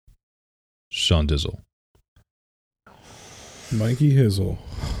Sean Dizzle. Mikey Hizzle.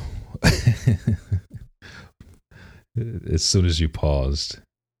 As soon as you paused,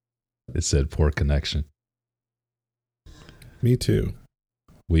 it said poor connection. Me too.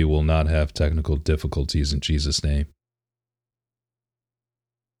 We will not have technical difficulties in Jesus' name.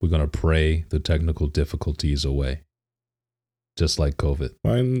 We're going to pray the technical difficulties away. Just like COVID.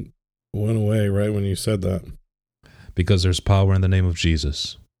 Mine went away right when you said that. Because there's power in the name of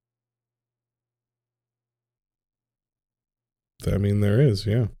Jesus. I mean, there is,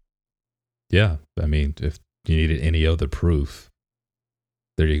 yeah. Yeah, I mean, if you needed any other proof,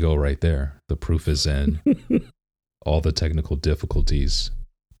 there you go right there. The proof is in all the technical difficulties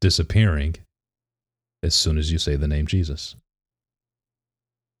disappearing as soon as you say the name Jesus.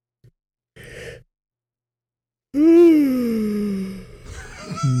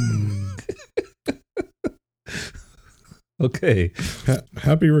 Okay.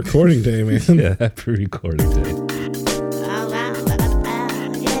 Happy recording day, man. Yeah, happy recording day.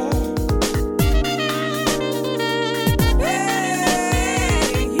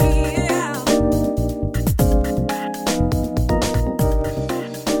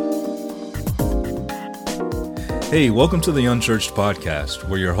 Hey, welcome to the Unchurched Podcast,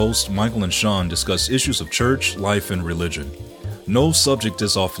 where your hosts Michael and Sean discuss issues of church, life, and religion. No subject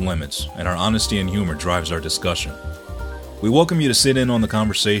is off limits, and our honesty and humor drives our discussion. We welcome you to sit in on the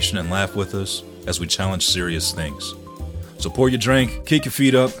conversation and laugh with us as we challenge serious things. So pour your drink, kick your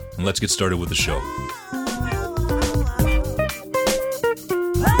feet up, and let's get started with the show.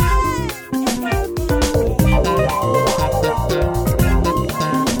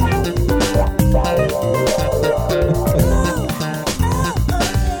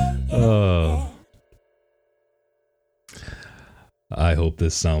 I hope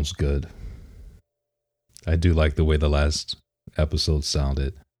this sounds good. I do like the way the last episode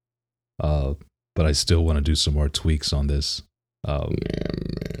sounded, but I still want to do some more tweaks on this, on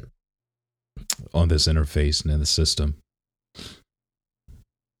this interface and in the system,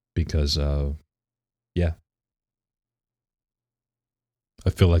 because, yeah, I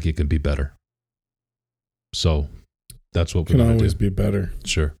feel like it could be better. So that's what we're going to do. Can always be better.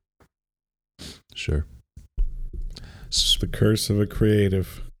 Sure. It's the curse of a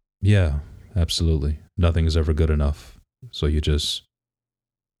creative. Yeah, absolutely. Nothing is ever good enough. So you just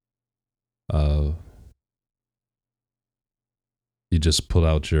pull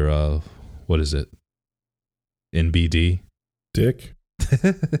out your what is it? NBD? Dick?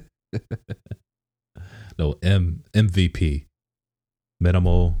 No, MVP.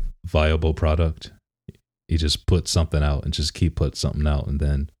 Minimal viable product. You just put something out and just keep putting something out, and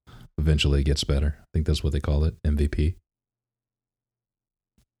then eventually it gets better. I think that's what they call it, MVP.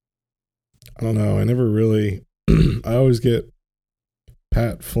 I don't know. I never really. I always get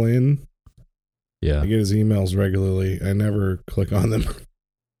Pat Flynn. Yeah. I get his emails regularly. I never click on them.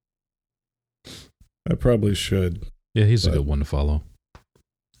 I probably should. Yeah, he's a good one to follow.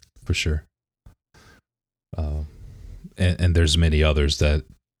 For sure. And there's many others that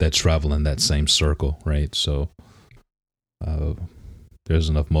travel in that same circle, right? So there's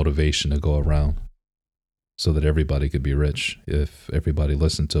enough motivation to go around so that everybody could be rich if everybody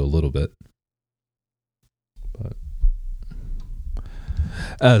listened to a little bit. But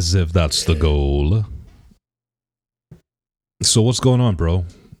as if that's the goal. So what's going on, bro?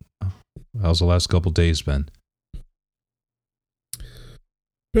 How's the last couple days been?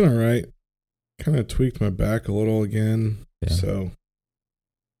 Been all right. Kind of tweaked my back a little again. Yeah. So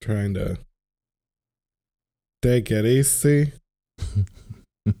trying to take it easy.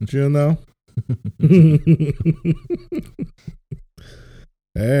 Do you know?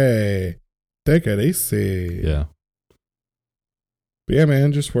 Hey, take it easy. Yeah. But yeah,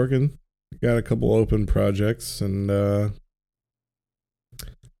 man, just working. Got a couple open projects and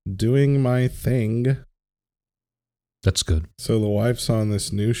doing my thing. That's good. So the wife's on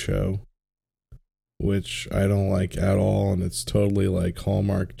this new show, which I don't like at all, and it's totally like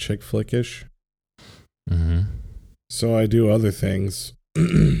Hallmark chick flickish. Mm-hmm. So I do other things.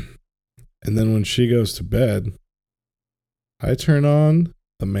 And then when she goes to bed, I turn on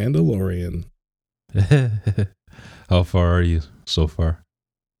The Mandalorian. How far are you so far?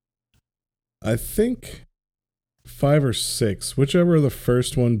 I think 5 or 6, whichever the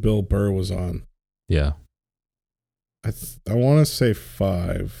first one Bill Burr was on. Yeah. I want to say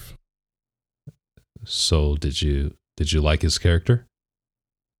 5. So did you like his character?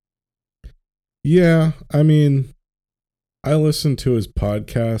 Yeah, I mean, I listen to his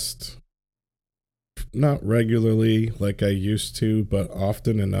podcast, not regularly like I used to, but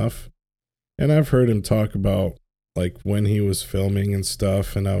often enough. And I've heard him talk about like when he was filming and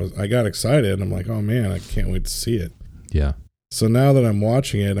stuff, and I got excited. I'm like, oh man, I can't wait to see it. Yeah. So now that I'm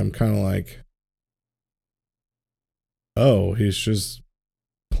watching it, I'm kind of like, oh, he's just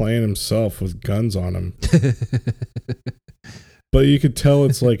playing himself with guns on him. But you could tell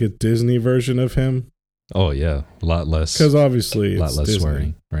it's like a Disney version of him. Oh yeah, a lot less. Because obviously, a lot it's less Disney.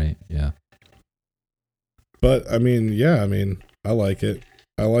 swearing, right? Yeah. But I mean, yeah, I mean, I like it.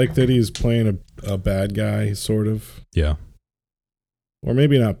 I like that he's playing a bad guy, sort of. Yeah. Or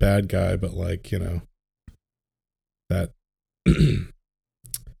maybe not bad guy, but like, you know, that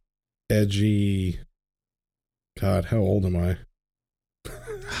edgy. God, how old am I?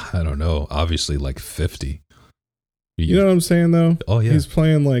 I don't know. Obviously, like 50. You know what I'm saying, though? Oh, yeah. He's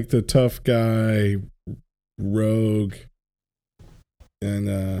playing like the tough guy, rogue. And,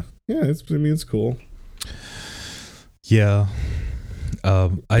 yeah, it's cool. Yeah.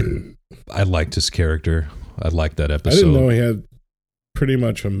 I liked his character. I liked that episode. I didn't know he had pretty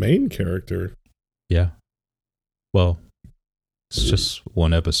much a main character. Yeah. Well, it's just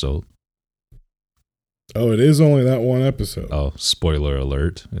one episode. Oh, it is only that one episode. Oh, spoiler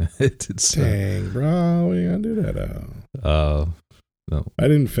alert. It's Dang, bro, we gotta do that. No. I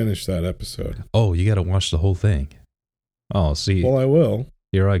didn't finish that episode. Oh, you gotta watch the whole thing. Oh, see. Well, I will.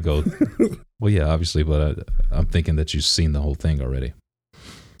 Here I go. Well, yeah, obviously, but I'm thinking that you've seen the whole thing already.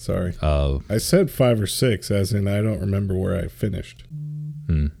 Sorry. I said 5 or 6, as in I don't remember where I finished.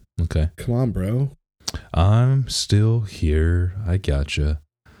 Okay. Come on, bro. I'm still here. I gotcha.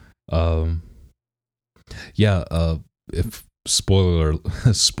 Yeah, if spoiler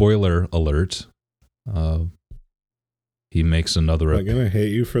alert, he makes another. Am I gonna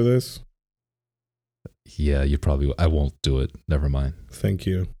hate you for this? Yeah, you probably. I won't do it. Never mind. Thank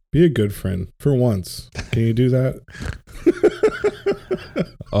you. Be a good friend for once. Can you do that?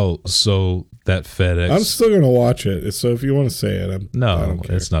 Oh, so that FedEx. I'm still gonna watch it. So if you want to say it, I don't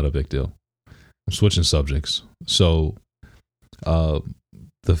care. It's not a big deal. I'm switching subjects. So, the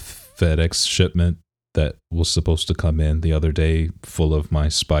FedEx shipment that was supposed to come in the other day, full of my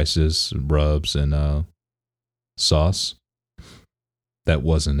spices, rubs, and sauce. That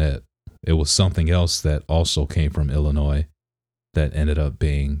wasn't it. It was something else that also came from Illinois that ended up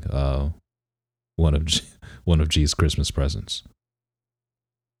being one of G's Christmas presents.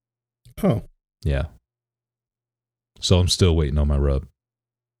 Oh. Yeah. So I'm still waiting on my rub.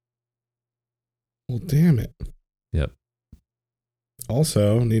 Well, damn it. Yep.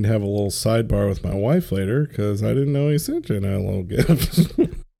 Also, need to have a little sidebar with my wife later because I didn't know he sent you a little gift.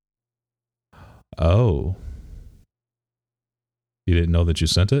 Oh. You didn't know that you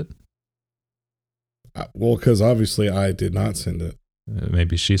sent it? Well, because obviously I did not send it.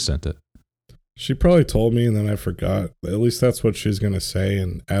 Maybe she sent it. She probably told me and then I forgot. At least that's what she's going to say.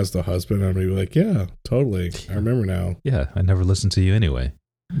 And as the husband, I'm going to be like, yeah, totally. I remember now. Yeah, I never listened to you anyway.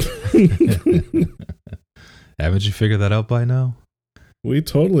 Haven't you figured that out by now? We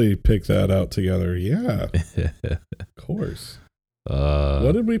totally picked that out together. Yeah. Of course.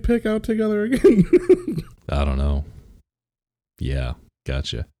 What did we pick out together again? I don't know. Yeah,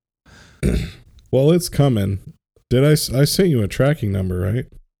 gotcha. Well, it's coming. I sent you a tracking number, right?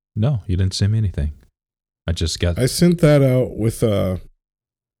 No, you didn't send me anything. I sent that out with a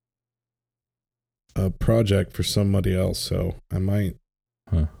project for somebody else, so I might.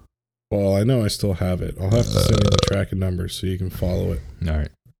 Huh. Well, I know I still have it. I'll have to send you the tracking number so you can follow it. All right.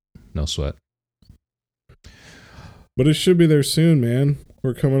 No sweat. But it should be there soon, man.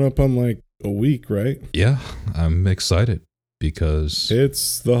 We're coming up on like a week, right? Yeah, I'm excited because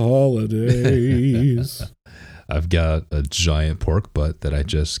it's the holidays. I've got a giant pork butt that I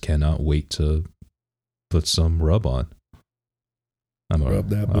just cannot wait to put some rub on. I'm gonna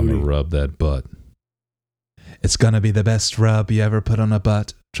rub that butt. It's gonna be the best rub you ever put on a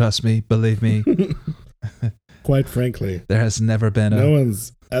butt. Trust me, believe me. Quite frankly, there has never been no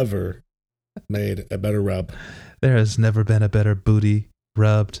one's ever made a better rub. There has never been a better booty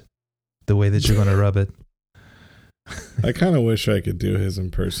rubbed the way that you're gonna rub it. I kind of wish I could do his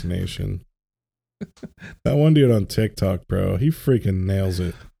impersonation. That one dude on TikTok, bro, he freaking nails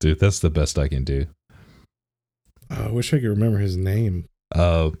it. Dude, that's the best I can do. Oh, I wish I could remember his name.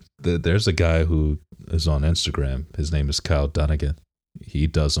 There's a guy who is on Instagram. His name is Kyle Dunnigan. He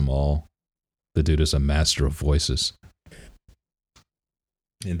does them all. The dude is a master of voices.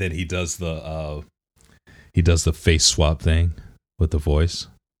 And then he does the face swap thing with the voice.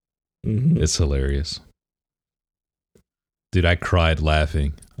 Mm-hmm. It's hilarious. Dude, I cried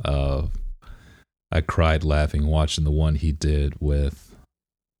laughing. I cried laughing watching the one he did with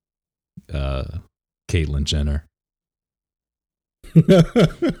Caitlyn Jenner.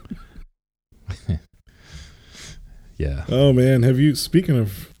 Yeah. Oh man, speaking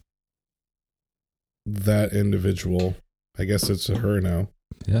of that individual, I guess it's a her now.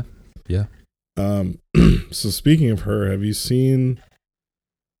 Yeah. Yeah. So speaking of her, have you seen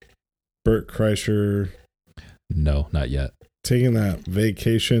Bert Kreischer No, not yet. taking that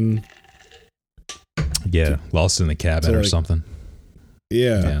vacation? Yeah. Lost in the cabin or something.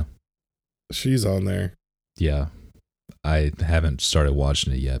 Yeah. Yeah. She's on there. Yeah. I haven't started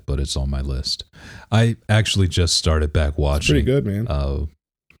watching it yet, but it's on my list. I actually just started back watching. It's pretty good, man.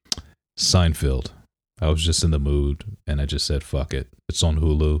 Seinfeld. I was just in the mood, and I just said, fuck it. It's on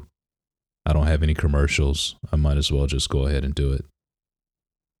Hulu. I don't have any commercials. I might as well just go ahead and do it.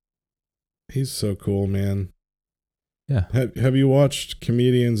 He's so cool, man. Yeah. Have you watched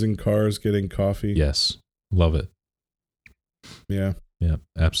comedians in cars getting coffee? Yes. Love it. Yeah. Yeah.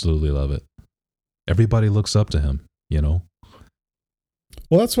 Absolutely love it. Everybody looks up to him, you know?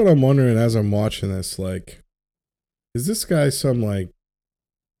 Well, that's what I'm wondering as I'm watching this. Like, is this guy some, like,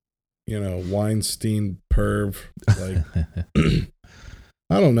 Weinstein perv? Like,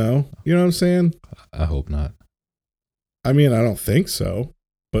 I don't know. You know what I'm saying? I hope not. I mean, I don't think so.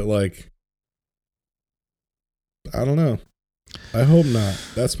 But, like, I don't know. I hope not.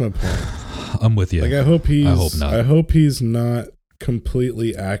 That's my point. I'm with you. Like, I hope not. I hope he's not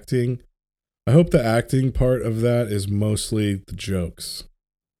completely acting. I hope the acting part of that is mostly the jokes.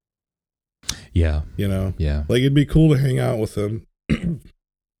 Yeah. Yeah. Like, it'd be cool to hang out with him and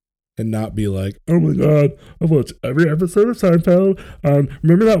not be like, oh my God, I've watched every episode of Seinfeld.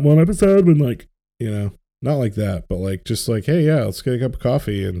 Remember that one episode when, like, not like that, but like, just like, hey, yeah, let's get a cup of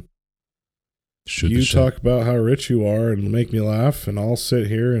coffee and you talk about how rich you are and make me laugh, and I'll sit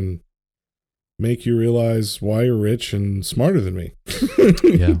here and make you realize why you're rich and smarter than me.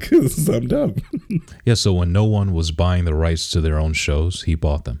 Yeah. Because I'm dumb. Yeah, so when no one was buying the rights to their own shows, he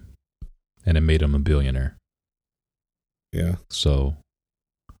bought them. And it made him a billionaire. Yeah. So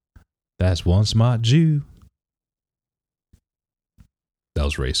that's one smart Jew. That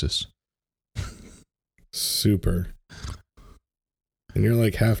was racist. Super. And you're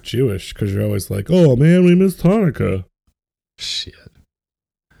like half Jewish because you're always like, oh man, we missed Hanukkah. Shit.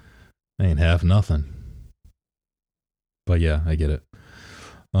 Ain't half nothing. But yeah, I get it.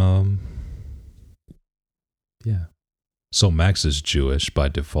 Yeah. So Max is Jewish by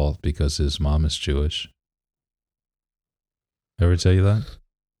default because his mom is Jewish. Ever tell you that?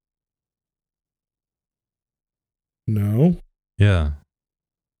 No. Yeah.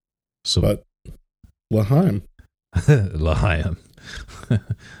 So but L'chaim. L'chaim.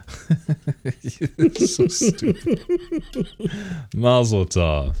 You're so stupid. Mazel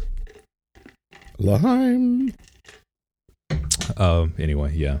tov. L'chaim.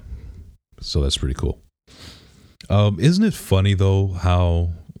 Anyway, yeah. So that's pretty cool. Isn't it funny though how?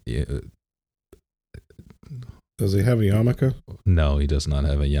 Does he have a yarmulke? No, he does not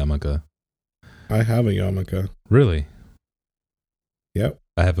have a yarmulke. I have a yarmulke. Really? Yep.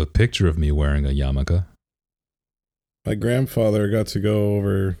 I have a picture of me wearing a yarmulke. My grandfather got to go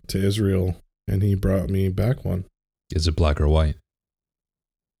over to Israel, and he brought me back one. Is it black or white?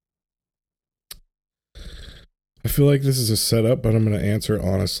 I feel like this is a setup, but I'm going to answer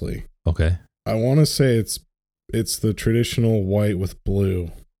honestly. Okay. I want to say it's the traditional white with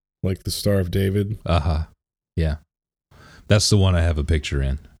blue, like the Star of David. Uh-huh. Yeah. That's the one I have a picture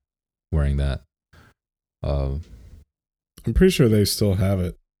in, wearing that. I'm pretty sure they still have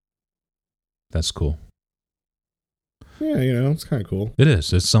it. That's cool. Yeah, it's kind of cool. It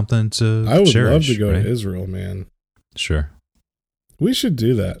is. It's something to I would cherish, love to go right? to Israel, man. Sure. We should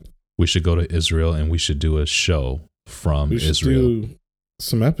do that. We should go to Israel, and we should do a show from Israel. We should do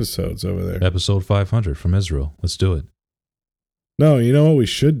some episodes over there. Episode 500 from Israel. Let's do it. No, you know what we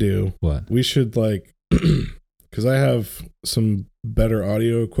should do? What? We should, like, because I have some better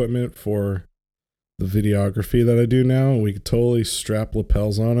audio equipment for the videography that I do now, and we could totally strap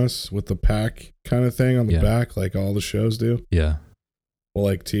lapels on us with the pack kind of thing on the back, like all the shows do. Yeah. Well,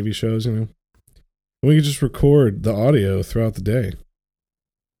 like TV shows, And we could just record the audio throughout the day.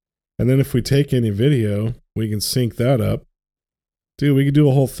 And then if we take any video, we can sync that up. Dude, we could do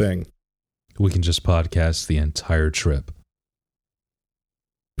a whole thing. We can just podcast the entire trip.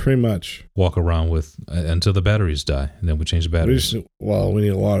 Pretty much. Walk around with until the batteries die, and then we change the batteries. We need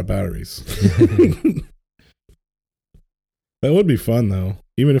a lot of batteries. That would be fun, though,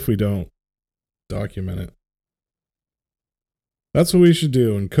 even if we don't document it. That's what we should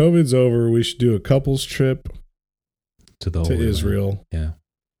do. When COVID's over, we should do a couples trip to Israel. Yeah.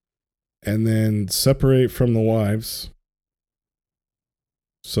 And then separate from the wives.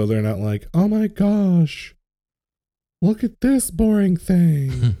 So they're not like, oh my gosh, look at this boring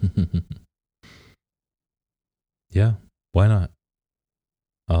thing. Yeah, why not?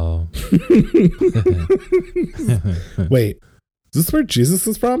 Wait, is this where Jesus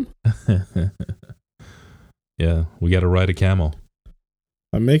is from? Yeah, we got to ride a camel.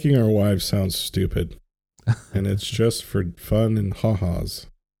 I'm making our wives sound stupid, and it's just for fun and ha-has.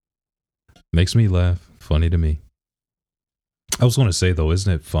 Makes me laugh. Funny to me. I was going to say, though,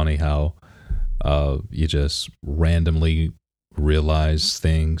 isn't it funny how you just randomly realize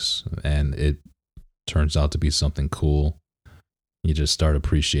things and it turns out to be something cool? You just start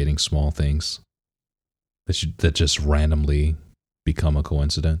appreciating small things that just randomly become a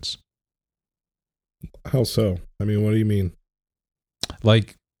coincidence. How so? I mean, what do you mean?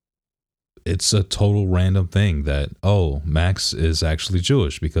 Like, it's a total random thing that, oh, Max is actually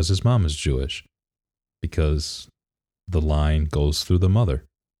Jewish because his mom is Jewish. Because the line goes through the mother.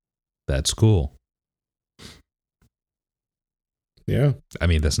 That's cool. Yeah. I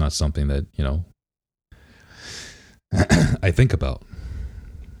mean, that's not something that, I think about.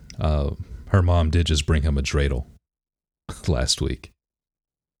 Her mom did just bring him a dreidel last week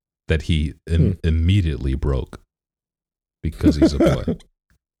that he immediately broke because he's a boy.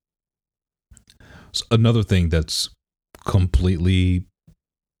 So another thing that's completely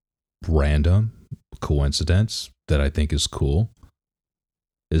random coincidence that I think is cool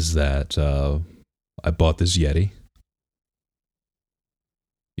is that I bought this Yeti.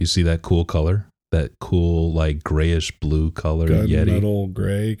 You see that cool color? That cool, like, grayish blue color Yeti? Gunmetal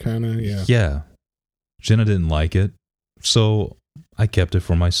gray kind of, yeah. Yeah. Jenna didn't like it, so I kept it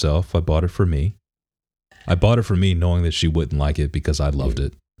for myself. I bought it for me. I bought it for me knowing that she wouldn't like it because I loved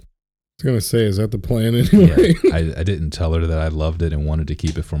it. I was going to say, is that the plan anyway? Yeah, I didn't tell her that I loved it and wanted to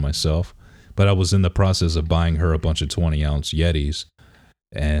keep it for myself. But I was in the process of buying her a bunch of 20-ounce Yetis,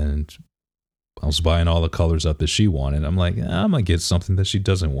 and I was buying all the colors up that she wanted. I'm like, I'm going to get something that she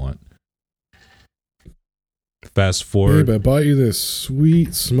doesn't want. Fast forward. Babe, I bought you this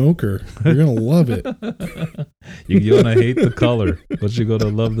sweet smoker. You're going to love it. You're going to hate the color, but you're going to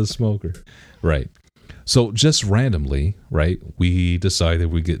love the smoker. Right. So just randomly, right, we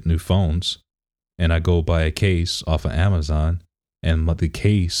decided we get new phones, and I go buy a case off of Amazon, and the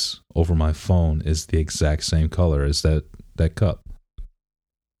case over my phone is the exact same color as that cup.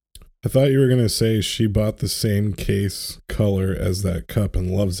 I thought you were going to say she bought the same case color as that cup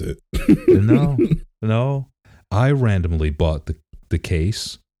and loves it. No. I randomly bought the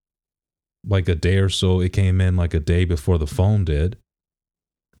case like a day or so. It came in like a day before the phone did.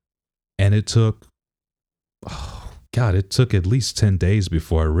 And it took at least 10 days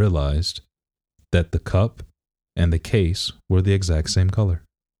before I realized that the cup and the case were the exact same color.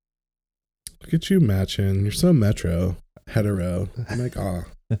 Look at you matching. You're so metro, hetero. I'm like,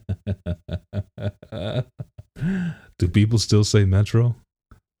 Do people still say metro?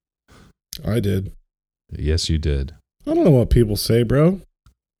 I did. Yes, you did. I don't know what people say, bro.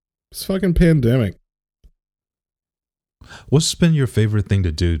 It's fucking pandemic. What's been your favorite thing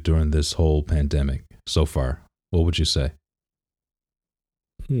to do during this whole pandemic so far? What would you say?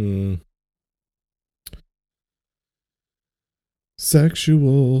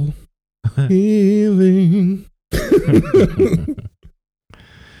 Sexual healing.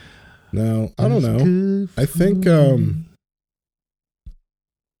 No, I don't know. I think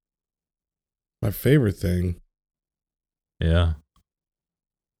my favorite thing. Yeah.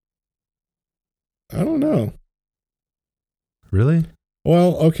 I don't know. Really?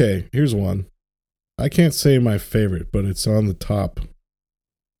 Well, okay, here's one. I can't say my favorite, but it's on the top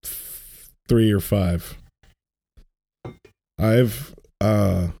 3 or 5. I've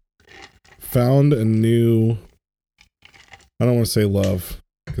found a new, I don't want to say love,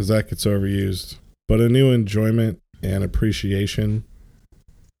 because that gets overused, but a new enjoyment and appreciation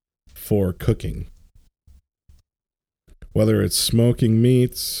for cooking. Whether it's smoking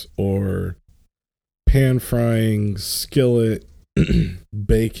meats or pan frying, skillet,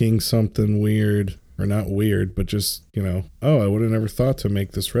 baking something weird, or not weird, but just, I would have never thought to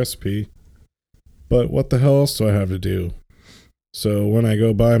make this recipe, but what the hell else do I have to do? So when I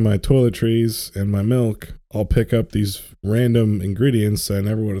go buy my toiletries and my milk, I'll pick up these random ingredients that I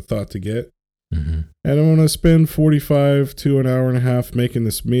never would have thought to get. Mm-hmm. And I'm going to spend 45 to an hour and a half making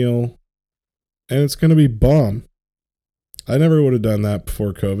this meal, and it's going to be bomb. I never would have done that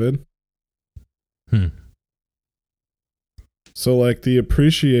before COVID. So like the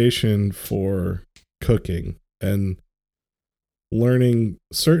appreciation for cooking and learning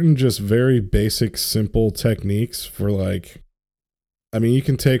certain just very basic, simple techniques for you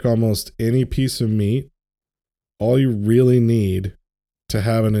can take almost any piece of meat. All you really need to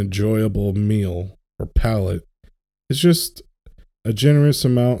have an enjoyable meal or palate is just a generous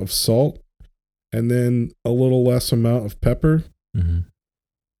amount of salt and then a little less amount of pepper. Mm-hmm.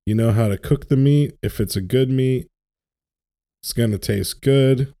 You know how to cook the meat. If it's a good meat, it's going to taste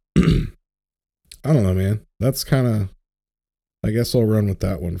good. I don't know, man. That's kind of, I guess I'll run with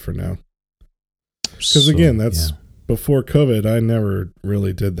that one for now. Because again, that's before COVID. I never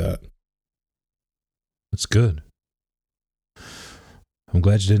really did that. That's good. I'm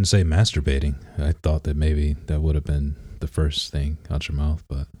glad you didn't say masturbating. I thought that maybe that would have been the first thing out your mouth,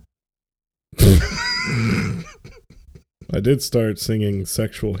 but I did start singing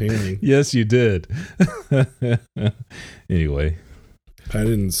Sexual Healing. Yes, you did. Anyway, I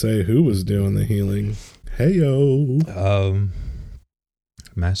didn't say who was doing the healing. Heyo.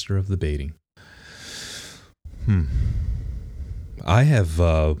 Master of the baiting. I have,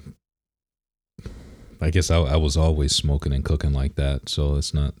 I guess I was always smoking and cooking like that, so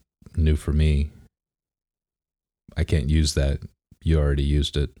it's not new for me. I can't use that. You already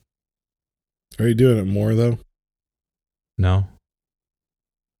used it. Are you doing it more, though? No.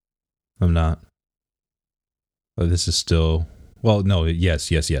 I'm not. This is still... Well, no,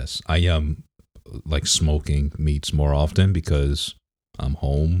 yes. I am like smoking meats more often because I'm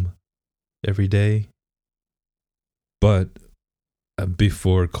home every day. But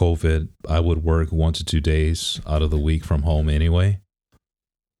before COVID, I would work 1 to 2 days out of the week from home anyway.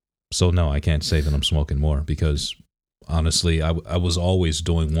 So no, I can't say that I'm smoking more because honestly, I was always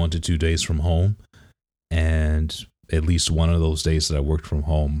doing 1 to 2 days from home. And at least one of those days that I worked from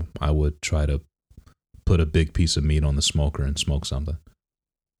home, I would try to put a big piece of meat on the smoker and smoke something.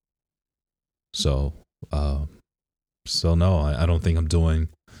 So no, I don't think I'm doing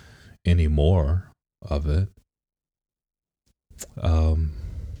any more of it.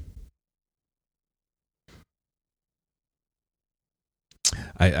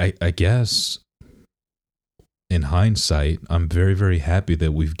 I guess in hindsight, I'm very, very happy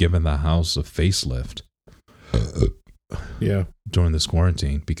that we've given the house a facelift. Yeah. During this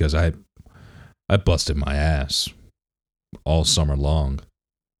quarantine, because I busted my ass all summer long,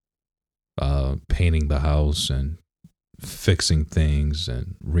 painting the house and fixing things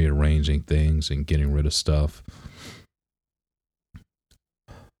and rearranging things and getting rid of stuff.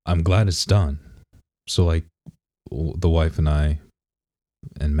 I'm glad it's done. So like the wife and I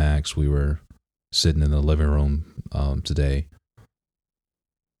and Max, we were sitting in the living room today,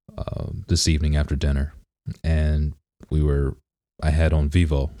 this evening after dinner, and I had on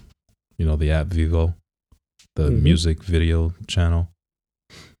Vivo, you know, the app Vivo, the music video channel,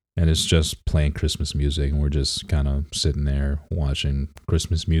 and it's just playing Christmas music, and we're just kind of sitting there watching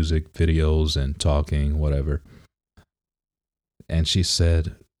Christmas music videos and talking, whatever. And she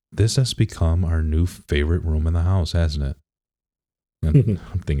said, "This has become our new favorite room in the house, hasn't it?" And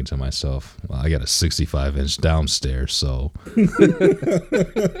I'm thinking to myself, well, I got a 65-inch downstairs, so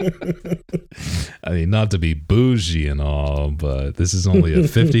I mean, not to be bougie and all, but this is only a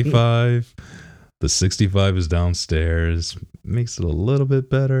 55. The 65 is downstairs, makes it a little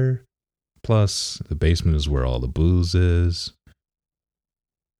bit better. Plus, the basement is where all the booze is.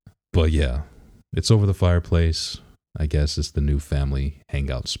 But yeah, it's over the fireplace. I guess it's the new family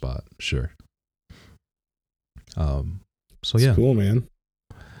hangout spot. Sure. So yeah, it's cool, man.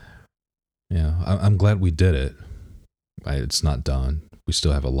 Yeah, I'm glad we did it. It's not done. We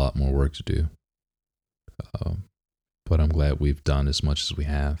still have a lot more work to do. But I'm glad we've done as much as we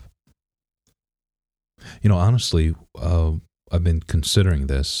have. You know, honestly, I've been considering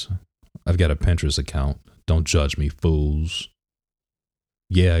this. I've got a Pinterest account. Don't judge me, fools.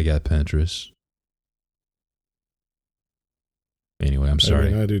 Yeah, I got Pinterest. Anyway, I'm sorry.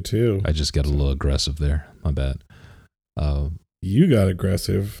 I mean, I do too. I just got a little aggressive there. My bad. You got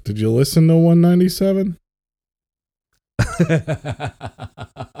aggressive. Did you listen to 197?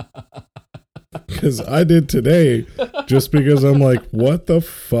 Because I did today, just because I'm like, what the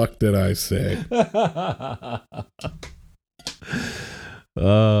fuck did I say?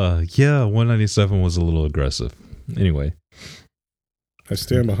 Yeah, 197 was a little aggressive. Anyway. I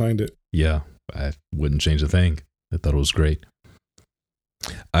stand behind it. Yeah, I wouldn't change a thing. I thought it was great.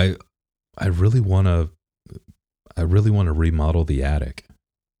 I really want to remodel the attic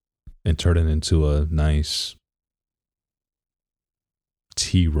and turn it into a nice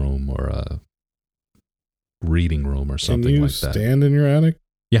tea room or a reading room or something like that. Can you stand in your attic?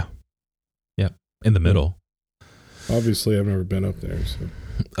 Yeah. Yeah. In the middle. Obviously, I've never been up there. So.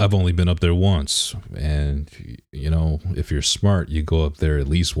 I've only been up there once. And, you know, if you're smart, you go up there at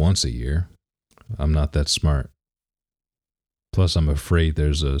least once a year. I'm not that smart. Plus, I'm afraid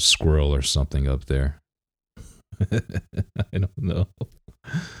there's a squirrel or something up there. I don't know.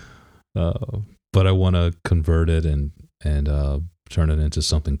 But I want to convert it and turn it into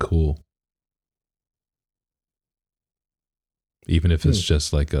something cool. even if it's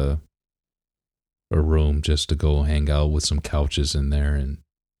just like a room just to go hang out with some couches in there. And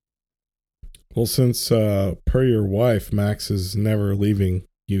well, since per your wife, Max is never leaving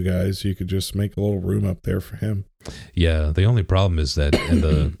you guys, you could just make a little room up there for him. Yeah, the only problem is that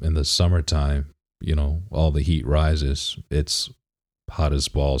in the summertime, you know, all the heat rises. It's hot as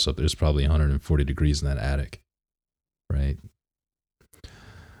balls up. There's probably 140 degrees in that attic, right?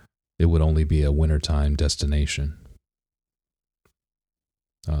 It would only be a wintertime destination,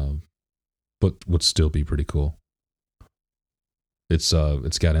 but would still be pretty cool. It's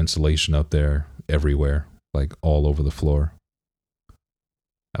got insulation up there everywhere, like all over the floor.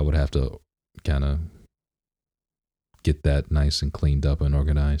 I would have to kind of get that nice and cleaned up and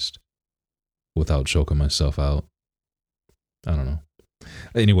organized without choking myself out. I don't know.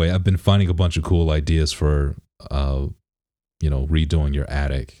 Anyway, I've been finding a bunch of cool ideas for, redoing your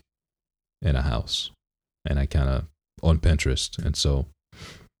attic in a house. And I kind of, on Pinterest. And so,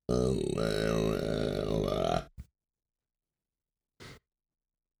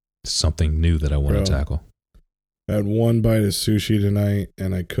 something new that I want to tackle. I had one bite of sushi tonight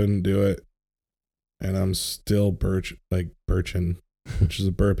and I couldn't do it. And I'm still birching, which is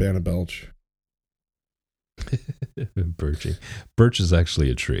a burp and a belch. Birching. Birch is actually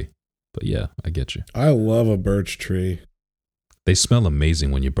a tree. But yeah, I get you. I love a birch tree. They smell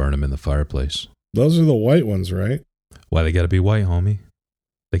amazing when you burn them in the fireplace. Those are the white ones, right? Why, they got to be white, homie.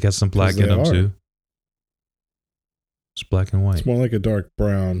 They got some black in them too. It's black and white. It's more like a dark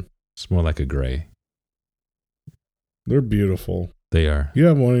brown. It's more like a gray. They're beautiful. They are. You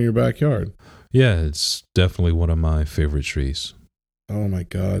have one in your backyard. Yeah, it's definitely one of my favorite trees. Oh my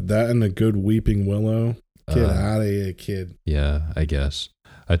God. That and a good weeping willow. Get out of here, kid. Yeah, I guess.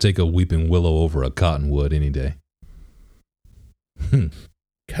 I'd take a weeping willow over a cottonwood any day.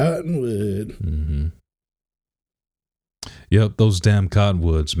 Cottonwood. Mm-hmm. Yep, those damn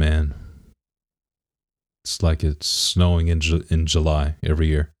cottonwoods, man. It's like it's snowing in July every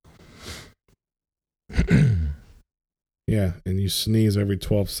year. Yeah, and you sneeze every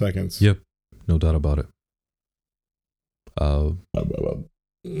 12 seconds. Yep, no doubt about it.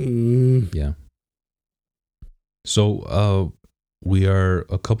 Yeah. So, we are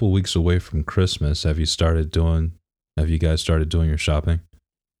a couple weeks away from Christmas. Have you guys started doing your shopping?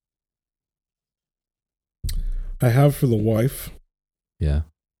 I have for the wife. Yeah.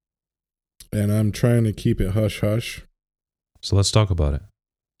 And I'm trying to keep it hush hush. So let's talk about it.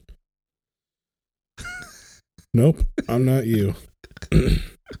 Nope, I'm not you.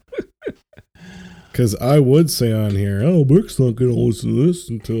 Because I would say on here, oh, Brooke's not going to listen to this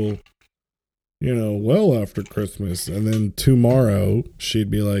until, well after Christmas. And then tomorrow, she'd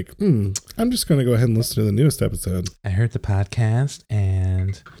be like, I'm just going to go ahead and listen to the newest episode. I heard the podcast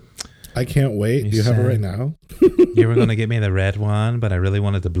and... I can't wait. Do you have it right now? You were going to get me the red one, but I really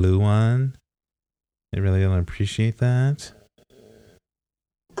wanted the blue one. I really don't appreciate that.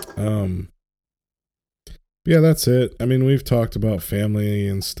 Yeah, that's it. I mean, we've talked about family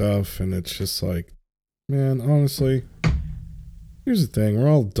and stuff, and it's just like, man, honestly, here's the thing. We're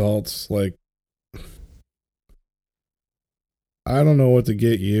all adults. Like, I don't know what to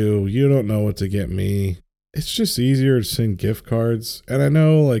get you. You don't know what to get me. It's just easier to send gift cards. And I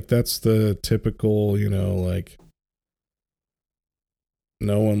know, like, that's the typical, like,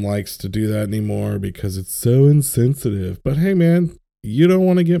 no one likes to do that anymore because it's so insensitive. But hey, man, you don't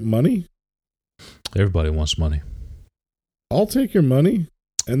want to get money? Everybody wants money. I'll take your money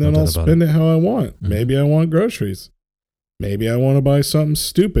and then I'll spend it how I want. Mm-hmm. Maybe I want groceries. Maybe I want to buy something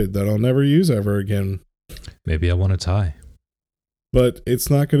stupid that I'll never use ever again. Maybe I want a tie. But it's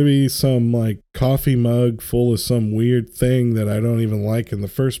not going to be some like coffee mug full of some weird thing that I don't even like in the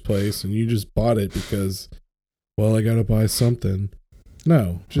first place. And you just bought it because, well, I got to buy something.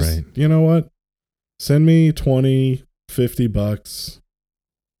 No, just, right. You know what? Send me $20, $50.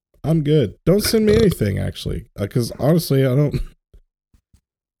 I'm good. Don't send me anything actually. Cause honestly, I don't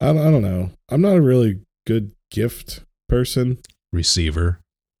know. I'm not a really good gift person. Receiver.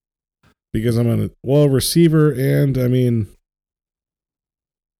 Because I'm a receiver and I mean,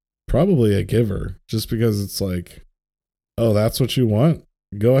 probably a giver just because it's like, oh, that's what you want?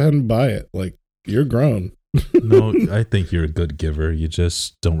 Go ahead and buy it. Like you're grown. No, I think you're a good giver. You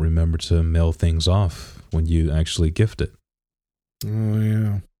just don't remember to mail things off when you actually gift it. Oh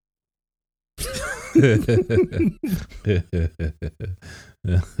yeah. You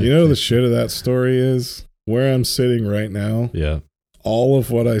know the shit of that story is where I'm sitting right now. Yeah. All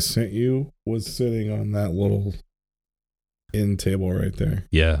of what I sent you was sitting on that little end table right there.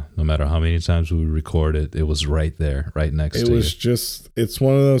 Yeah, no matter how many times we record it, it was right there, right next to you. It was just, it's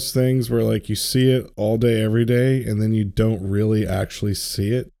one of those things where like you see it all day, every day, and then you don't really actually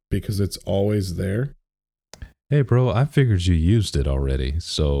see it because it's always there. Hey, bro, I figured you used it already.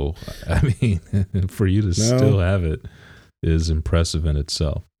 So, I mean, for you to still have it is impressive in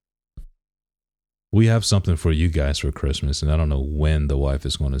itself. We have something for you guys for Christmas, and I don't know when the wife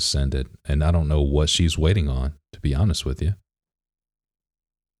is going to send it, and I don't know what she's waiting on, to be honest with you.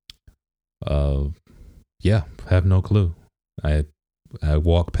 Yeah, have no clue. I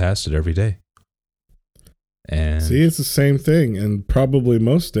walk past it every day. And see, it's the same thing, and probably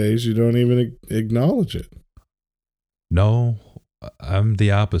most days you don't even acknowledge it. No, I'm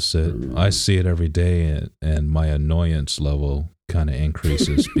the opposite. I see it every day, and my annoyance level kind of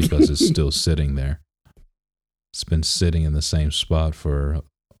increases because it's still sitting there. It's been sitting in the same spot for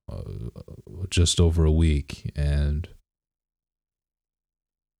just over a week, and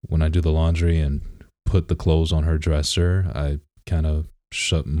when I do the laundry and put the clothes on her dresser, I kind of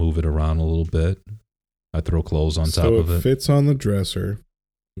move it around a little bit. I throw clothes on top of it. So it fits on the dresser.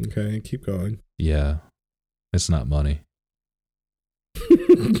 Okay, keep going. Yeah. It's not money.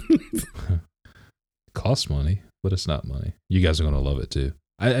 Costs money, but it's not money. You guys are going to love it too.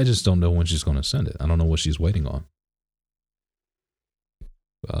 I just don't know when she's going to send it. I don't know what she's waiting on.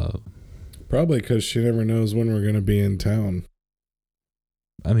 Probably because she never knows when we're going to be in town.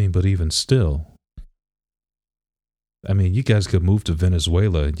 I mean, but even still, I mean, you guys could move to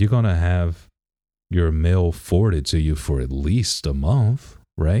Venezuela. You're going to have your mail forwarded to you for at least a month,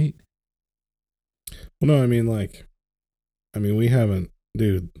 right? Well, no, we haven't,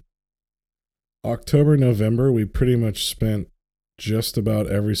 dude. October, November, we pretty much spent just about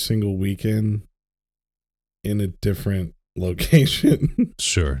every single weekend in a different location.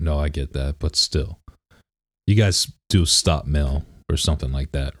 Sure, no, I get that, but still. You guys do stop mail or something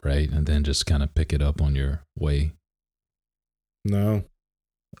like that, right? And then just kind of pick it up on your way. No.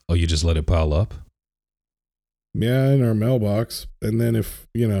 Oh, you just let it pile up? Yeah, in our mailbox. And then if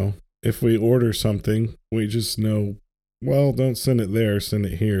we order something, we just know, well, don't send it there, send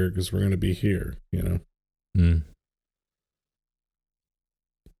it here because we're going to be here,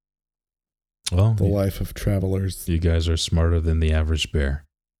 Well, the life of travelers. You guys are smarter than the average bear.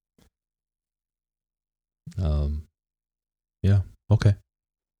 Yeah, okay.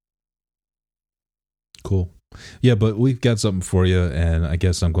 Cool. Yeah, but we've got something for you, and I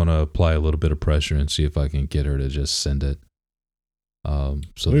guess I'm going to apply a little bit of pressure and see if I can get her to just send it.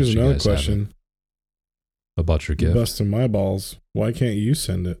 So there's another question about your gift. You're busting my balls. Why can't you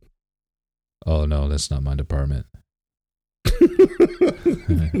send it? Oh no, that's not my department.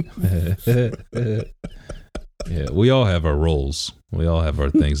 Yeah, we all have our roles. We all have our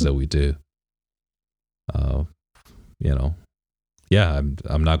things that we do. Yeah,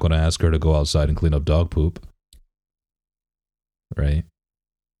 I'm not going to ask her to go outside and clean up dog poop. Right?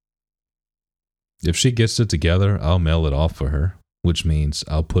 If she gets it together, I'll mail it off for her, which means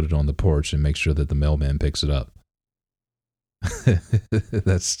I'll put it on the porch and make sure that the mailman picks it up.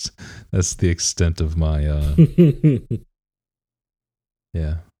 That's the extent of my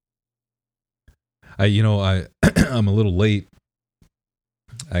yeah. I'm a little late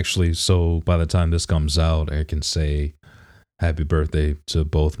actually, so by the time this comes out, I can say happy birthday to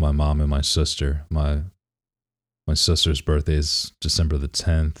both my mom and my sister. My sister's birthday is December the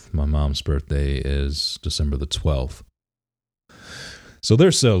 10th. My mom's birthday is December the 12th. So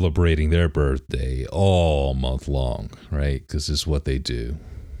they're celebrating their birthday all month long, right? Because this is what they do.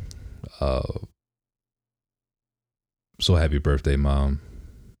 So happy birthday, Mom.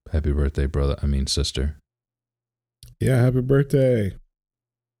 Happy birthday, sister. Yeah, happy birthday.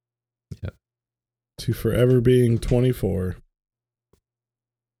 Yeah. To forever being 24.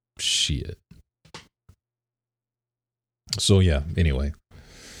 Shit. So yeah, anyway.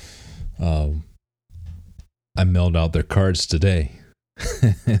 I mailed out their cards today.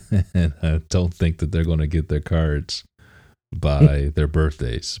 And I don't think that they're going to get their cards by their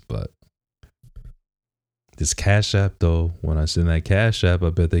birthdays, but this Cash App, though, when I send that Cash App, I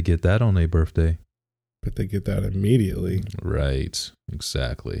bet they get that on their birthday. But they get that immediately. Right,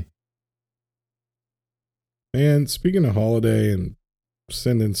 exactly. And speaking of holiday and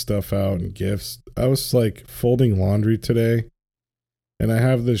sending stuff out and gifts, I was like folding laundry today, and I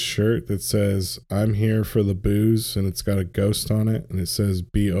have this shirt that says, "I'm here for the booze," and it's got a ghost on it, and it says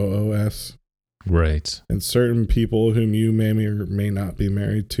BOOS. Right. And certain people whom you may or may not be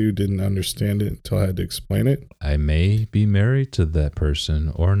married to didn't understand it until I had to explain it. I may be married to that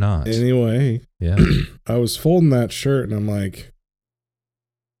person or not. Anyway, yeah. I was folding that shirt, and I'm like,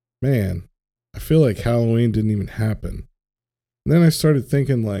 man, I feel like Halloween didn't even happen. And then I started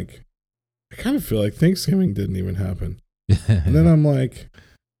thinking, like, I kind of feel like Thanksgiving didn't even happen. And then I'm like,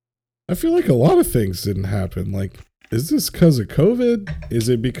 I feel like a lot of things didn't happen. Like, is this because of COVID? Is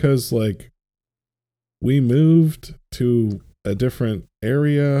it because, like, we moved to a different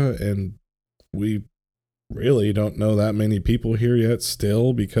area and we really don't know that many people here yet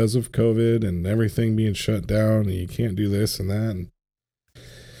still because of COVID and everything being shut down and you can't do this and that? And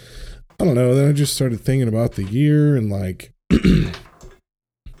I don't know. Then I just started thinking about the year and, like,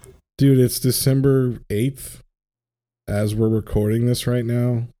 dude, it's December 8th as we're recording this right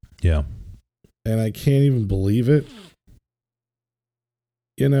now. Yeah. And I can't even believe it.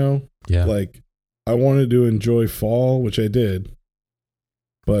 You know? Yeah. Like, I wanted to enjoy fall, which I did.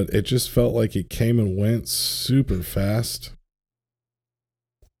 But it just felt like it came and went super fast.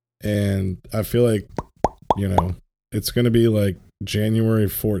 And I feel like, you know, it's going to be like January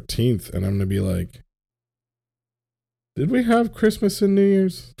 14th. And I'm going to be like, did we have Christmas and New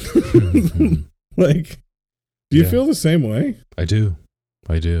Year's? Like, do you feel the same way? I do.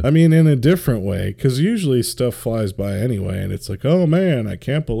 I mean, in a different way, because usually stuff flies by anyway, and it's like, oh man, I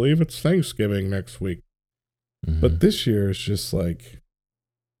can't believe it's Thanksgiving next week. Mm-hmm. But this year, it's just like,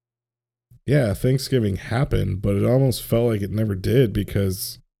 yeah, Thanksgiving happened, but it almost felt like it never did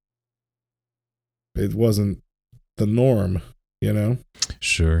because it wasn't the norm, you know?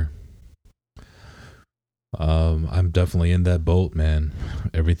 Sure. I'm definitely in that boat, man.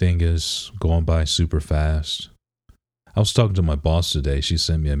 Everything is going by super fast. I was talking to my boss today. She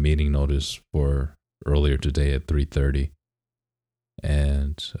sent me a meeting notice for earlier today at 3:30.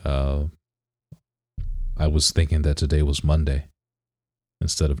 And I was thinking that today was Monday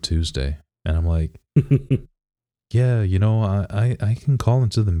instead of Tuesday. And I'm like, yeah, you know, I can call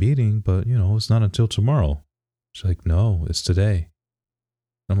into the meeting, but, you know, it's not until tomorrow. She's like, no, it's today.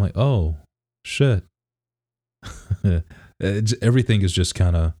 I'm like, oh, shit. Everything is just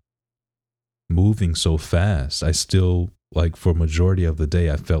kind of moving so fast. I still, like, for majority of the day,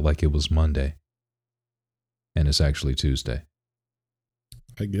 I felt like it was Monday. And it's actually Tuesday.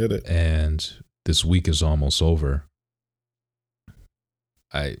 I get it. And this week is almost over.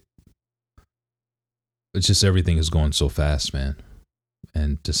 It's just everything is going so fast, man.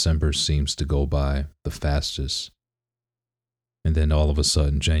 And December seems to go by the fastest. And then all of a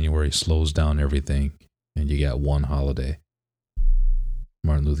sudden, January slows down everything. And you got one holiday.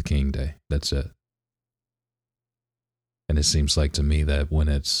 Martin Luther King Day. That's it. And it seems like to me that when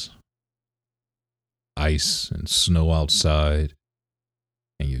it's ice and snow outside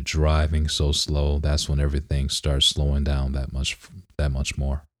and you're driving so slow, that's when everything starts slowing down that much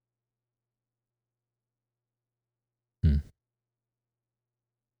more.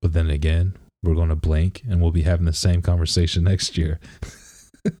 But then again, we're going to blink and we'll be having the same conversation next year.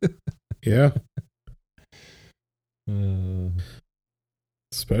 Yeah.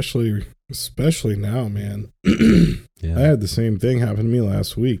 Especially now, man. Yeah. I had the same thing happen to me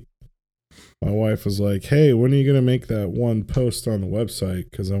last week. My wife was like, hey, when are you going to make that one post on the website?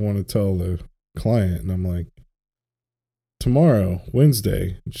 Because I want to tell the client. And I'm like, tomorrow,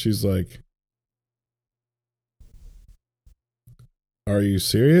 Wednesday. And she's like, are you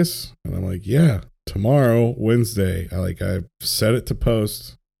serious? And I'm like, yeah, tomorrow, Wednesday. I set it to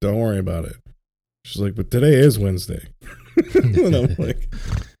post. Don't worry about it. She's like, but today is Wednesday. And I'm like,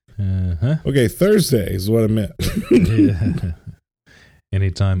 okay, Thursday is what I meant. Yeah.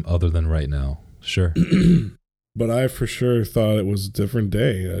 Anytime other than right now. Sure. But I for sure thought it was a different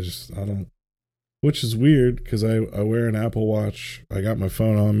day. I don't, which is weird because I wear an Apple Watch. I got my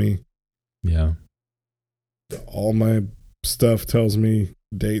phone on me. Yeah. All my stuff tells me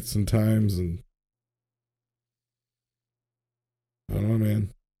dates and times, and I don't know,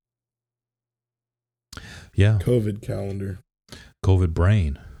 man. Yeah. COVID calendar. COVID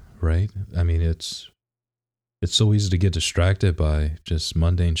brain, right? I mean, it's so easy to get distracted by just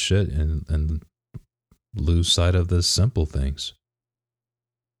mundane shit and lose sight of the simple things.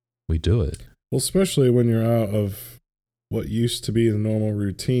 We do it. Well, especially when you're out of what used to be the normal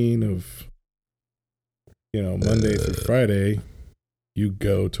routine of, you know, Monday through Friday, you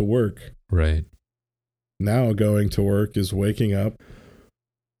go to work. Right. Now going to work is waking up,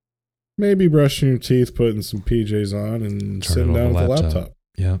 maybe brushing your teeth, putting some PJs on, and sitting down with the laptop.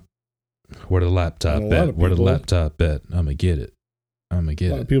 Yeah. Where the laptop at? Where the laptop at? I'm going to get it. A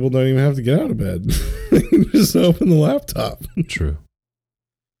lot of people don't even have to get out of bed. They can just open the laptop. True.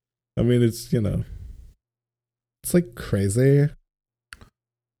 I mean, it's, you know, it's like crazy.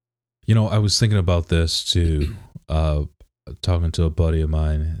 You know, I was thinking about this too, talking to a buddy of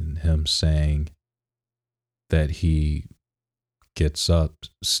mine and him saying that he gets up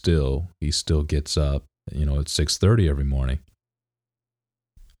still. He still gets up, you know, at 6:30 every morning.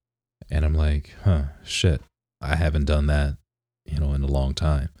 And I'm like, shit, I haven't done that, in a long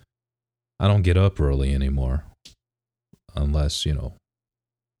time. I don't get up early anymore unless,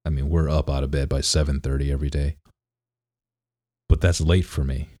 we're up out of bed by 7:30 every day. But that's late for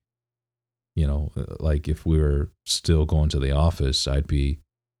me. Like if we were still going to the office, I'd be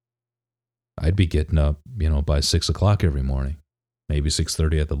getting up, by 6:00 every morning, maybe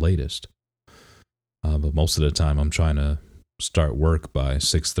 6:30 at the latest. But most of the time I'm trying to start work by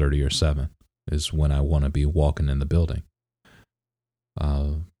 6:30 or 7 is when I want to be walking in the building.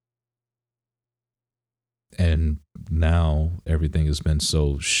 And now everything has been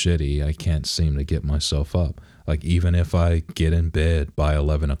so shitty, I can't seem to get myself up. Like even if I get in bed by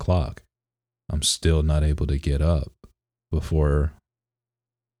 11 o'clock, I'm still not able to get up before,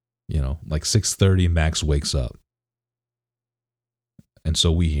 like 6:30 Max wakes up. And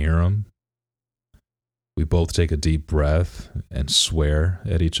so we hear him. We both take a deep breath and swear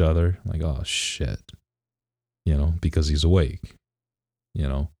at each other like, oh shit, because he's awake,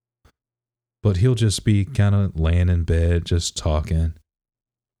 But he'll just be kind of laying in bed, just talking,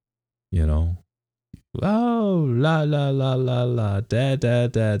 Oh, la, la, la, la, la, da, da,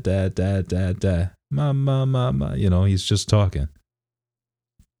 da, da, da, da, da, ma, ma, ma, ma. He's just talking,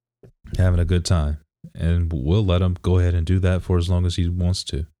 having a good time. And we'll let him go ahead and do that for as long as he wants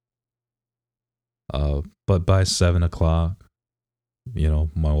to. But by 7 o'clock,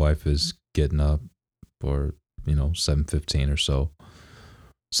 my wife is getting up, or, 7:15 or so.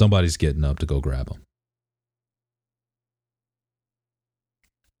 Somebody's getting up to go grab him.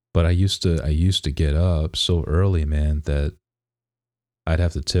 But I used to get up so early, man, that I'd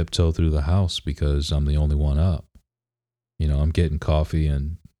have to tiptoe through the house because I'm the only one up. I'm getting coffee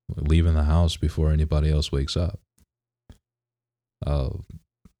and leaving the house before anybody else wakes up. I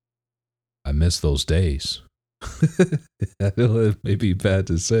miss those days. I know it may be bad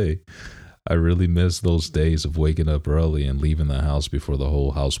to say. I really miss those days of waking up early and leaving the house before the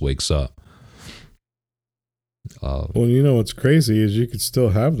whole house wakes up. Well, what's crazy is you could still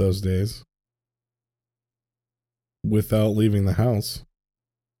have those days without leaving the house.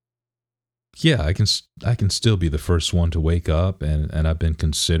 Yeah, I can still be the first one to wake up, and I've been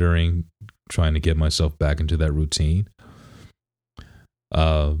considering trying to get myself back into that routine.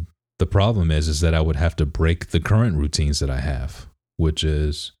 The problem is that I would have to break the current routines that I have, which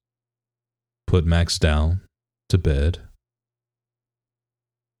is put Max down to bed,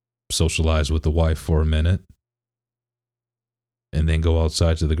 socialize with the wife for a minute, and then go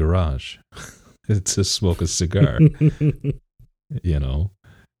outside to the garage to smoke a cigar, and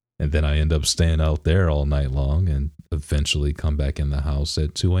then I end up staying out there all night long and eventually come back in the house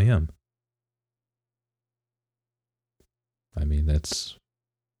at 2 a.m.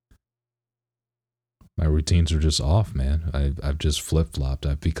 My routines are just off, man. I've just flip-flopped.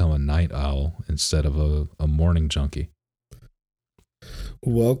 I've become a night owl instead of a morning junkie.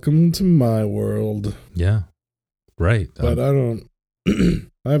 Welcome to my world. Yeah, right. But I don't...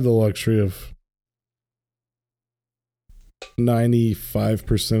 I have the luxury of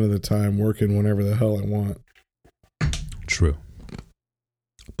 95% of the time working whenever the hell I want. True.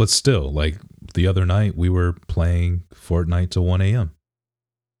 But still, like the other night, we were playing Fortnite till 1 a.m.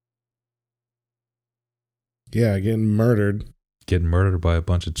 Yeah, getting murdered. Getting murdered by a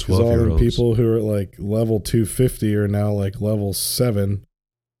bunch of 12-year-olds. All them people who are at like level 250 are now like level 7.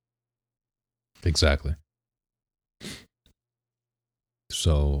 Exactly.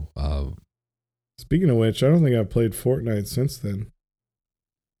 So, speaking of which, I don't think I've played Fortnite since then.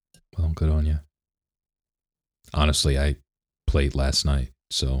 Well, good on you. Honestly, I played last night,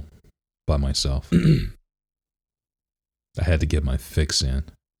 so by myself. I had to get my fix in,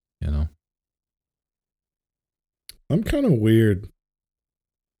 I'm kind of weird.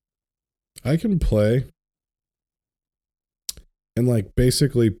 I can play and like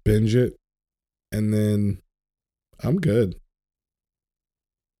basically binge it, and then I'm good.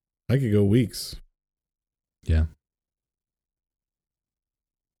 I could go weeks. Yeah.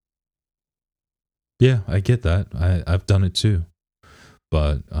 Yeah, I get that. I've done it too.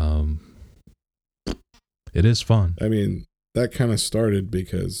 But it is fun. I mean, that kind of started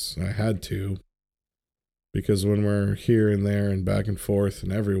because I had to. Because when we're here and there and back and forth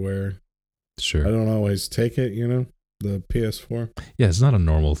and everywhere, sure, I don't always take it, the PS4. Yeah, it's not a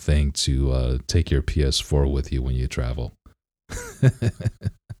normal thing to take your PS4 with you when you travel. I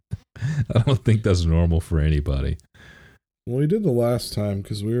don't think that's normal for anybody. Well, we did the last time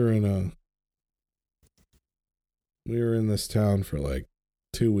because we were in this town for like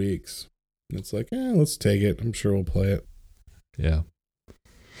 2 weeks. And it's like, let's take it. I'm sure we'll play it. Yeah.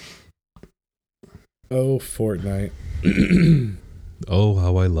 Oh, Fortnite. Oh,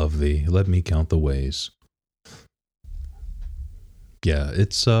 how I love thee. Let me count the ways. Yeah,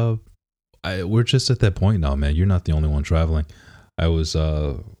 it's we're just at that point now, man. You're not the only one traveling. I was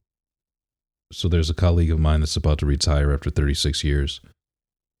so there's a colleague of mine that's about to retire after 36 years.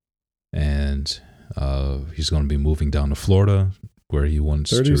 And he's going to be moving down to Florida where he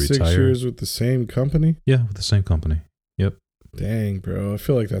wants to retire. 36 years with the same company? Yeah, with the same company. Yep. Dang, bro. I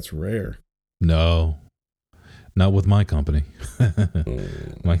feel like that's rare. No. Not with my company.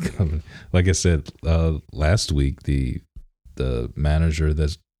 My company. Like I said last week, the manager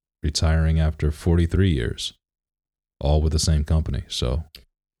that's retiring after 43 years, all with the same company. So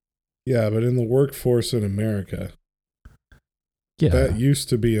yeah, but in the workforce in America, yeah, that used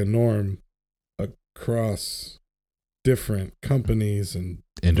to be a norm across different companies and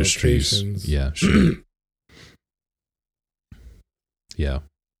industries. locations. Yeah, sure. Yeah.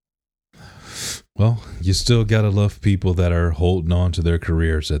 Well, you still gotta love people that are holding on to their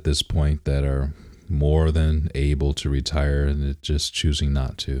careers at this point, that are more than able to retire and just choosing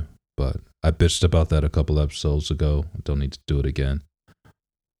not to. But I bitched about that a couple episodes ago. I don't need to do it again.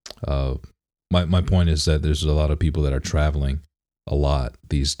 My point is that there's a lot of people that are traveling a lot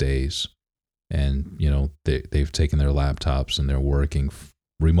these days, and they've taken their laptops and they're working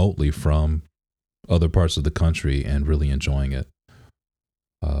remotely from other parts of the country and really enjoying it.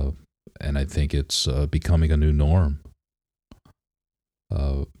 And I think it's becoming a new norm.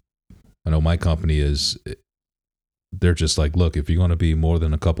 I know my company they're just like, look, if you're going to be more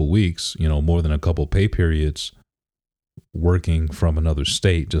than a couple weeks, more than a couple pay periods working from another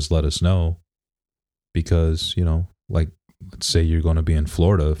state, just let us know. Because, like, let's say you're going to be in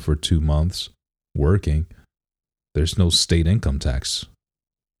Florida for 2 months working, there's no state income tax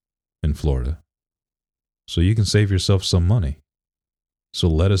in Florida. So you can save yourself some money. So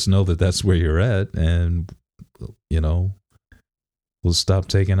let us know that that's where you're at, and, we'll stop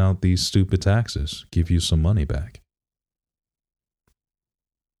taking out these stupid taxes, give you some money back.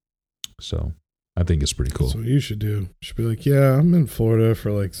 So I think it's pretty cool. That's what you should do. You should be like, yeah, I'm in Florida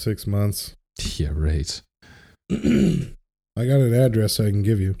for like 6 months. Yeah, right. I got an address I can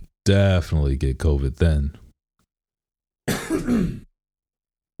give you. Definitely get COVID then.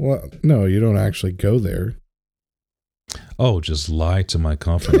 Well, no, you don't actually go there. Oh, just lie to my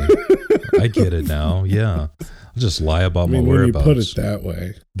company. I get it now. Yeah. I'll just lie about my whereabouts. When you put it that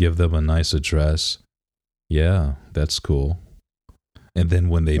way. Give them a nice address. Yeah, that's cool. And then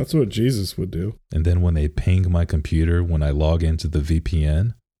when that's what Jesus would do. And then when they ping my computer, when I log into the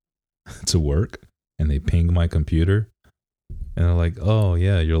VPN to work, and they ping my computer, and they're like, oh,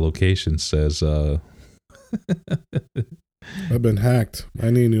 yeah, your location says... I've been hacked. I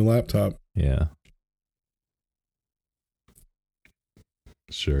need a new laptop. Yeah.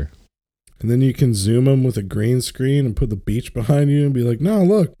 Sure. And then you can zoom them with a green screen and put the beach behind you and be like, no,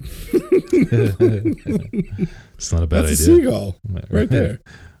 look. It's not a bad idea. That's a seagull right there.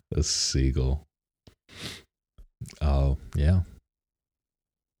 A seagull. Oh, yeah.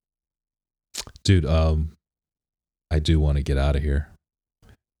 Dude, I do want to get out of here.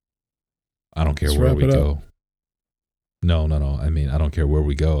 I don't care where we go. No. I mean, I don't care where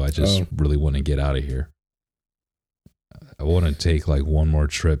we go. I just really want to get out of here. I want to take like one more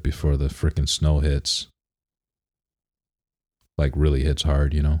trip before the freaking snow hits. Like really hits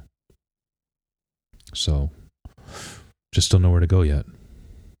hard, So, just don't know where to go yet.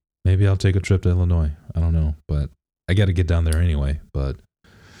 Maybe I'll take a trip to Illinois. I don't know, but I got to get down there anyway, but.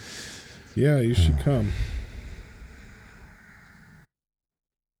 Yeah, you should come.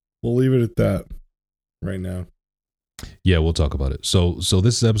 We'll leave it at that right now. Yeah, we'll talk about it. So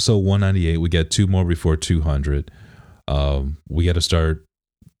this is episode 198. We got 2 more before 200. We got to start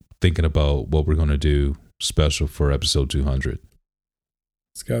thinking about what we're going to do special for episode 200.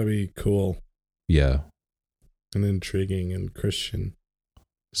 It's got to be cool. Yeah. And intriguing and Christian.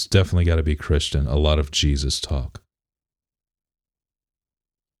 It's definitely got to be Christian. A lot of Jesus talk.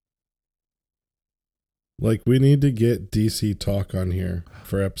 Like, we need to get DC Talk on here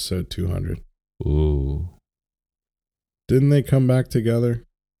for episode 200. Ooh. Didn't they come back together?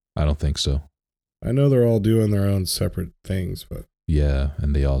 I don't think so. I know they're all doing their own separate things, but... Yeah,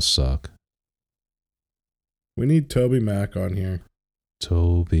 and they all suck. We need Toby Mac on here.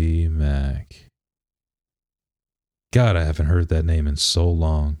 Toby Mac. God, I haven't heard that name in so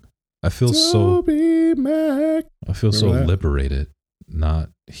long. I feel Toby Mac. I feel so liberated not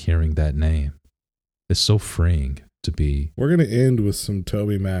hearing that name. It's so freeing to be... We're going to end with some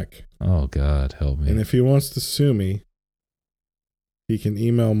Toby Mac. Oh, God, help me. And if he wants to sue me, he can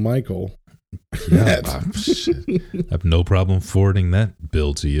email Michael. Yeah, I have no problem forwarding that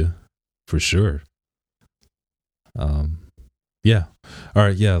bill to you, for sure. Yeah. All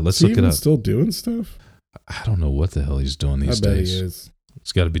right. Yeah. Let's look it up. Still doing stuff? I don't know what the hell he's doing these I bet days. he is.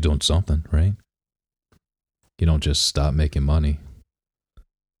 He's got to be doing something, right? You don't just stop making money.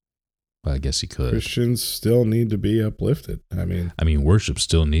 Well, I guess he could. Christians still need to be uplifted. I mean, worship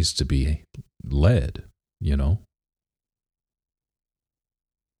still needs to be led, you know?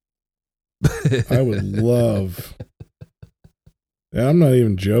 I would love, and I'm not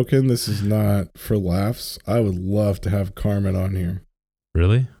even joking, this is not for laughs. I would love to have Carmen on here.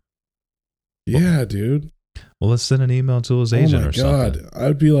 Really? Yeah, dude. Well, let's send an email to his agent or something.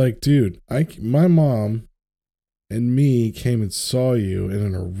 I'd be like, dude, my mom and me came and saw you in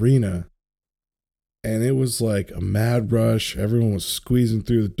an arena, and it was like a mad rush. Everyone was squeezing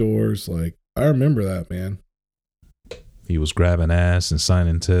through the doors. Like, I remember that, man. He was grabbing ass and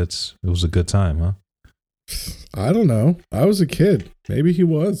signing tits. It was a good time, huh? I don't know. I was a kid. Maybe he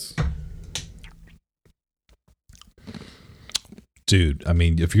was. Dude, I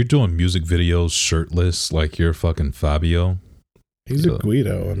mean, if you're doing music videos shirtless like you're fucking Fabio. He's a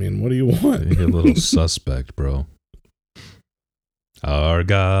Guido. I mean, what do you want? You're a little suspect, bro. Our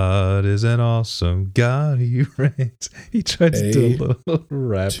God is an awesome God. He reigns. He tried to do a little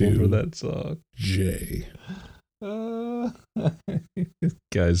rap over that song. J. This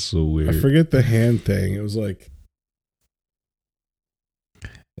guy's so weird. I forget the hand thing. It was like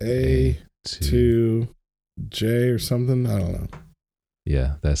A to J or something. I don't know.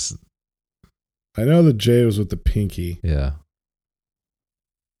 Yeah, I know the J was with the pinky. Yeah.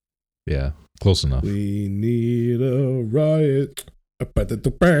 Yeah, close enough. We need a riot. He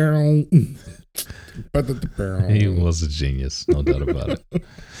was a genius, no doubt about it.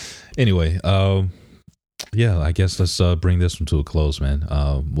 Anyway, yeah, I guess let's bring this one to a close, man.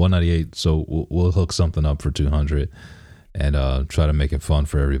 198. So we'll hook something up for 200 and try to make it fun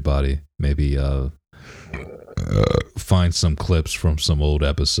for everybody. Maybe find some clips from some old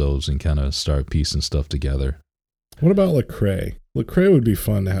episodes and kind of start piecing stuff together. What about Lecrae? Lecrae would be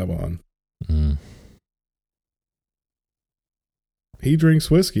fun to have on. Mm. He drinks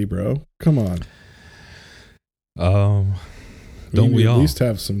whiskey, bro. Come on. Don't we all? At least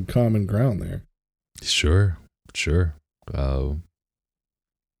have some common ground there. Sure.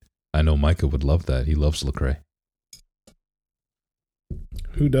 I know Micah would love that. He loves Lecrae.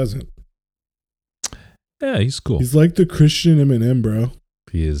 Who doesn't? Yeah, he's cool. He's like the Christian Eminem, bro.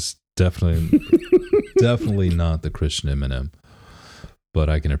 He is definitely not the Christian Eminem, but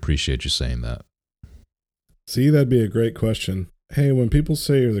I can appreciate you saying that. See, that'd be a great question. Hey, when people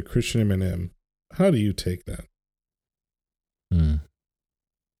say you're the Christian Eminem, how do you take that?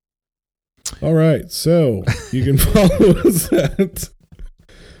 All right, so you can follow us at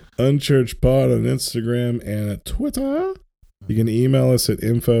Unchurched Pod on Instagram and at Twitter. You can email us at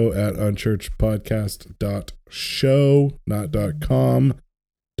info@unchurchedpodcast.show, not .com,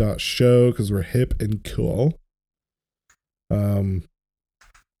 .show, because we're hip and cool.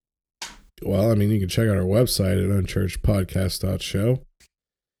 Well, I mean, you can check out our website at unchurchedpodcast.show.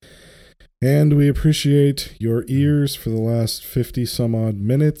 And we appreciate your ears for the last 50 some odd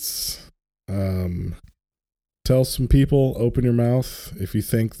minutes. Tell some people, open your mouth. If you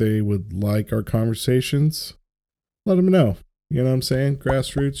think they would like our conversations, let them know. You know what I'm saying?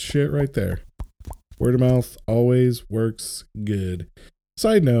 Grassroots shit right there. Word of mouth always works good.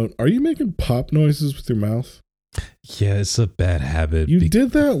 Side note, are you making pop noises with your mouth? Yeah, it's a bad habit. You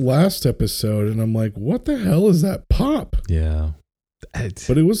did that last episode, and I'm like, what the hell is that pop? Yeah.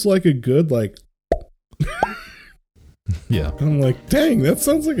 But it was like a good, like... Yeah. I'm like, dang, that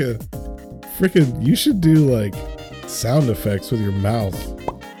sounds like a freaking... You should do, like, sound effects with your mouth.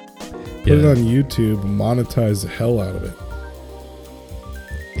 Put it on YouTube, monetize the hell out of it.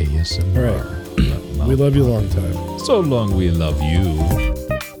 ASMR. All right. We love you long time. So long we love you.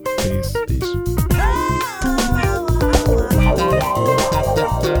 Peace.